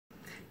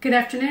Good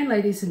afternoon,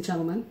 ladies and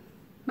gentlemen.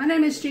 My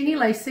name is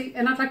JLacy,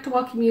 and I'd like to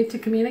welcome you to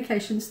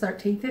Communications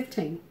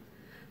 1315.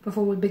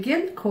 Before we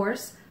begin the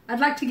course, I'd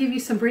like to give you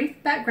some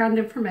brief background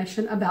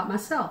information about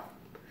myself.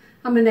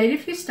 I'm a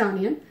native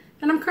Houstonian,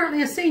 and I'm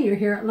currently a senior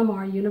here at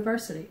Lamar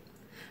University.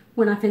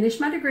 When I finish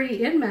my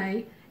degree in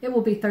May, it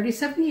will be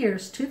 37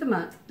 years to the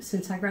month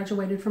since I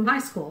graduated from high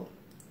school.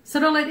 So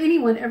don't let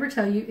anyone ever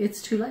tell you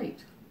it's too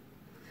late.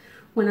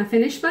 When I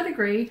finish my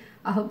degree,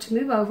 I hope to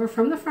move over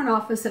from the front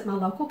office at my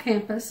local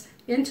campus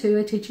into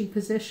a teaching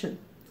position.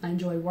 I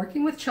enjoy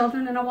working with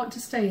children, and I want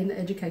to stay in the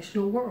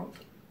educational world.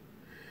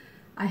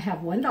 I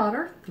have one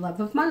daughter, the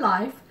love of my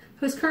life,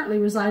 who is currently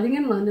residing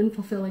in London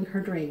fulfilling her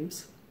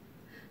dreams.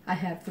 I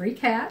have 3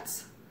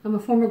 cats, I'm a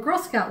former Girl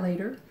Scout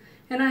leader,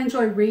 and I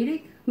enjoy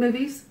reading,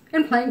 movies,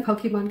 and playing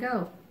Pokemon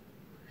Go.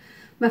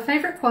 My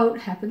favorite quote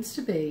happens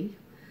to be,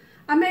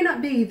 "I may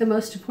not be the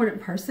most important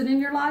person in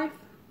your life,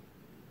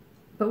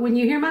 but when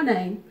you hear my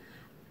name,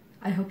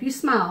 I hope you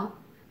smile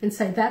and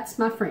say, 'That's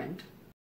my friend.'"